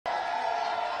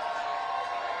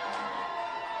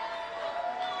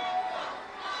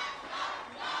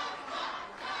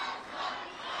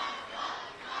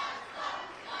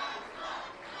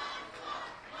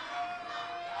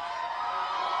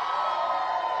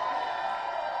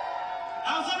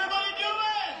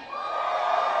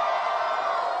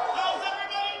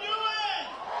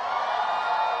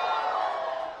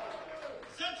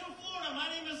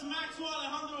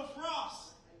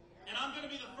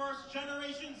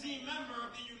absentee member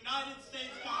of the United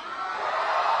States Congress.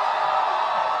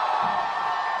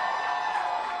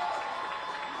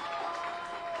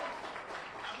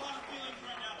 I have a lot of feelings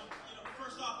right now.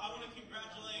 First off, I want to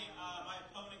congratulate my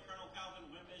opponent, Colonel Calvin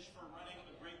Wimbish, for running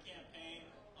a great campaign.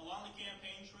 Along the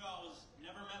campaign trail, I was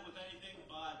never met with anything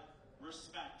but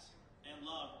respect and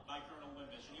love by Colonel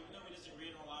Wimbish. And even though we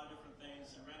disagreed on a lot of different things,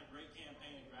 he ran a great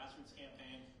campaign, a grassroots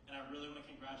campaign, and I really want to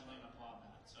congratulate and applaud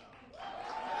that. So,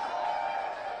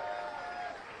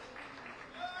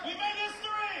 we made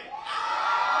history!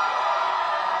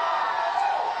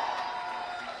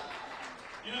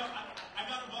 I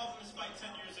got involved in this fight 10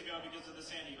 years ago because of the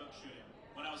Sandy Hook shooting,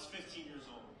 when I was 15 years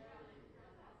old.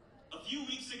 A few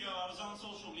weeks ago, I was on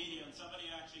social media, and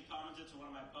somebody actually commented to one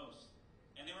of my posts,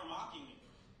 and they were mocking me.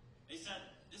 They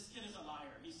said, this kid is a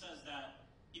liar. He says that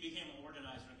he became an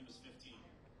organizer when he was 15.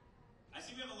 I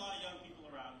see we have a lot of young people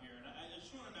around here, and I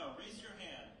just want to know, raise your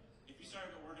hand if you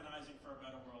started organizing for a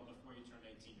better world before you turned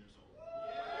 18 years old.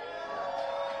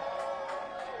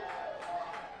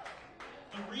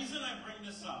 The reason I bring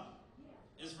this up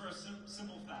is for a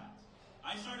simple fact.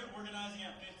 I started organizing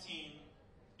at 15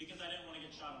 because I didn't want to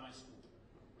get shot in my school.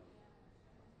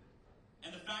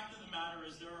 And the fact of the matter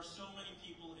is there are so many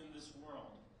people in this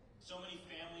world, so many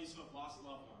families who have lost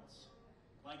loved ones,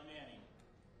 like Manny,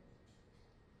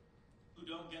 who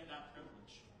don't get that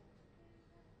privilege.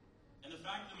 And the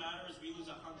fact of the matter is we lose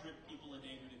 100 people a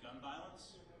day due to gun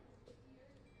violence.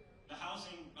 The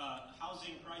housing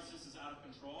crisis is out of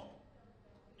control.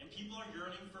 And people are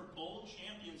yearning for bold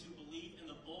champions who believe in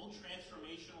the bold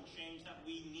transformational change that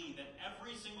we need, that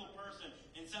every single person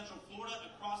in Central Florida,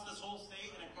 across this whole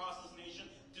state, and across this nation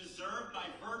deserve by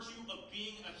virtue of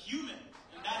being a human.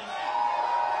 And that is it.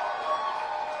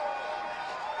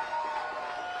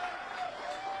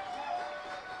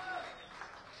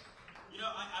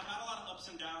 I've had a lot of ups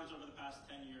and downs over the past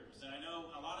 10 years, and I know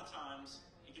a lot of times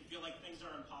it can feel like things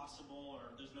are impossible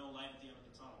or there's no light at the end of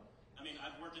the tunnel. I mean,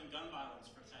 I've worked in gun violence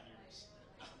for 10 years.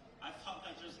 I felt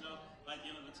like there's no light at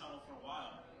the end of the tunnel for a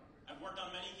while. I've worked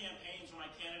on many campaigns where my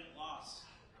candidate lost.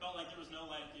 Felt like there was no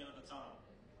light at the end of the tunnel.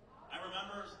 I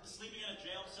remember sleeping in a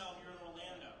jail cell here in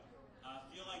Orlando.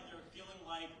 Feeling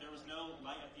like there was no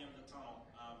light at the end of the tunnel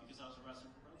because I was arrested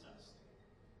for protest.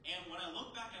 And when I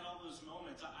look back at all those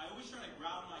moments, I always try to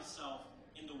ground myself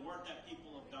in the work that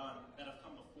people have done that have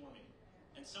come before me.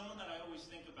 And someone that I always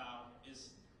think about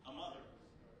is a mother.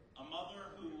 A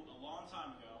mother who, a long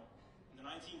time ago, in the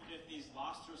 1950s,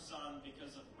 lost her son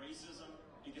because of racism,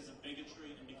 because of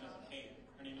bigotry, and because of hate.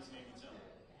 Her name is Mamie Till.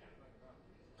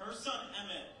 Her son,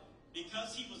 Emmett,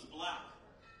 because he was black,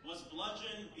 was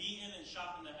bludgeoned, beaten, and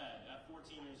shot in the head at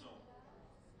 14 years old.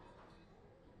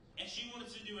 And she wanted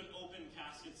to do an open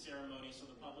casket ceremony so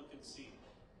the public could see.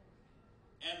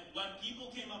 And when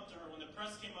people came up to her, when the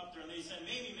press came up to her, and they said,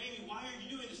 Mamie, why are you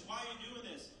doing this? Why are you doing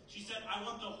this? She said, I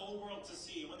want the whole world to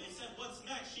see. When they said, what's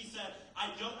next? She said,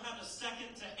 I don't have a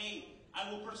second to hate. I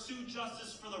will pursue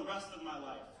justice for the rest of my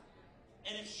life.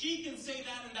 And if she can say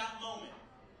that in that moment,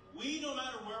 we, no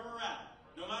matter where we're at,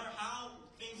 no matter how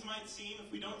things might seem, if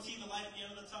we don't see the light at the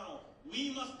end of the tunnel,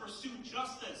 we must pursue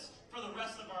justice for the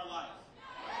rest of our life.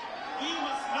 We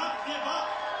must not give up.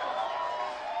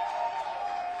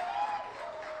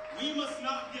 We must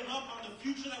not give up on the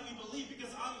future that we believe, because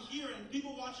I'm here and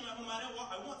people watching at home,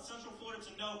 I want Central Florida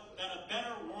to know that a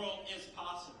better world is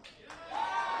possible.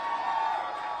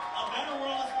 A better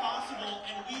world is possible,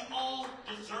 and we all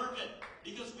deserve it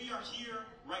because we are here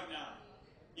right now.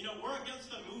 We're against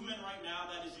a movement right now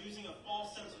that is using a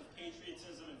false sense of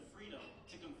patriotism and freedom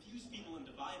to confuse people and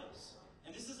divide us.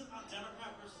 And this isn't about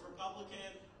Democrat versus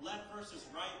Republican, left versus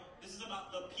right. This is about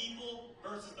the people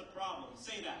versus the problem.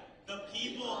 Say that. The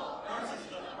people versus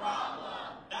the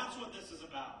problem. That's what this is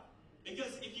about.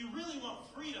 Because if you really want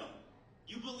freedom,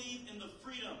 you believe in the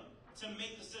freedom to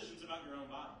make decisions about your own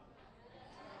body.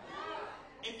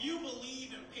 If you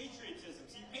believe in patriotism,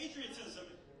 see, patriotism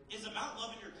is about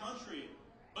loving your country,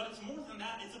 but it's more than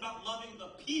that. It's about loving the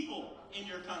people in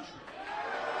your country.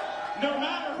 No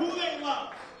matter who they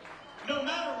love. No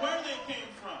matter where they came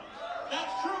from.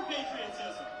 That's true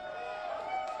patriotism.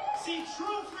 See,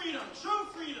 true freedom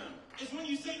is when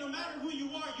you say no matter who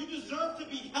you are, you deserve to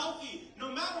be healthy,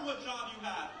 no matter what job you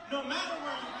have, no matter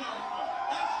where you come from.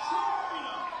 That's true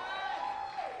freedom.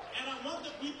 And I want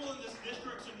the people in this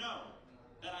district to know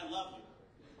that I love you.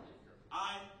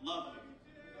 I love you.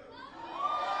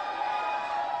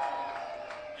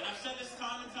 And I've said this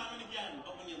time and time and again,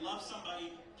 but when you love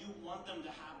somebody, you want them to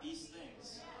have these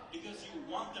things. Because you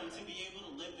want them to be able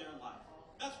to live their life.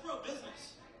 That's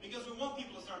pro-business. Because we want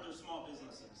people to start their small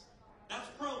businesses. That's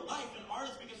pro-life, and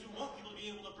art is because we want people to be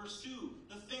able to pursue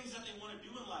the things that they want to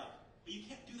do in life. But you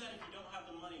can't do that if you don't have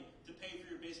the money to pay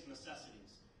for your basic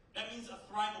necessities. That means a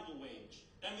thrivable wage.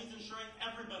 That means ensuring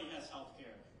everybody has health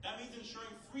care. That means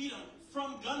ensuring freedom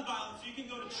from gun violence so you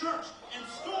can go to church and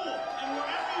school and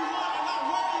wherever you want and not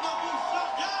worry about being shut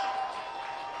down.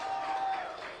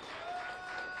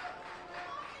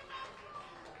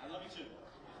 I love you too.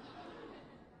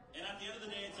 And at the end of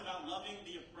the day, it's about loving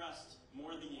the oppressed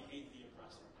more than you hate the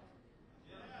oppressor.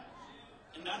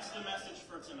 And that's the message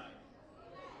for tonight.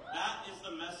 That is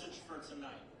the message for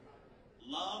tonight.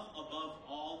 Love above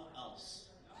all else.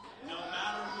 No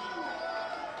matter who you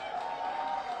are.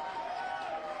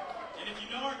 And if you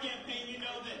know our campaign, you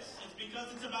know this. It's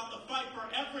because it's about the fight for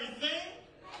everything.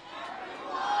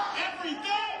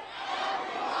 Everything.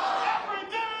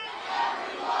 Everything.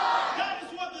 That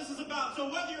is what this is about. So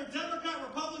whether you're Democrat,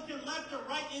 Republican, left, or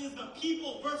right, it is the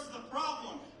people versus the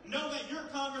problem. Know that your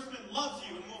congressman loves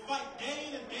you and will fight day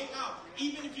in and day out,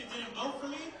 even if you didn't vote for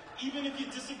me, even if you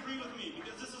disagree with me,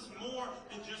 because this is more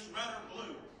than just red or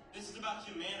blue. This is about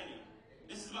humanity.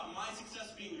 This is about my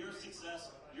success being your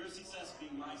success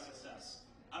being my success.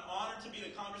 I'm honored to be the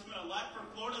congressman-elect for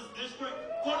Florida's district,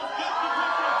 Florida's best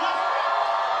congressional district.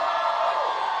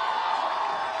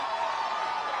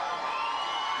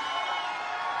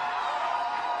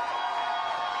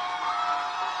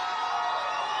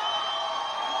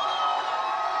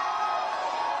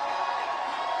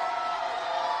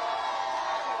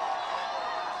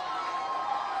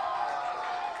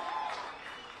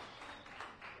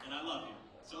 And I love you.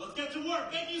 So let's get to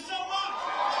work. Thank you so much.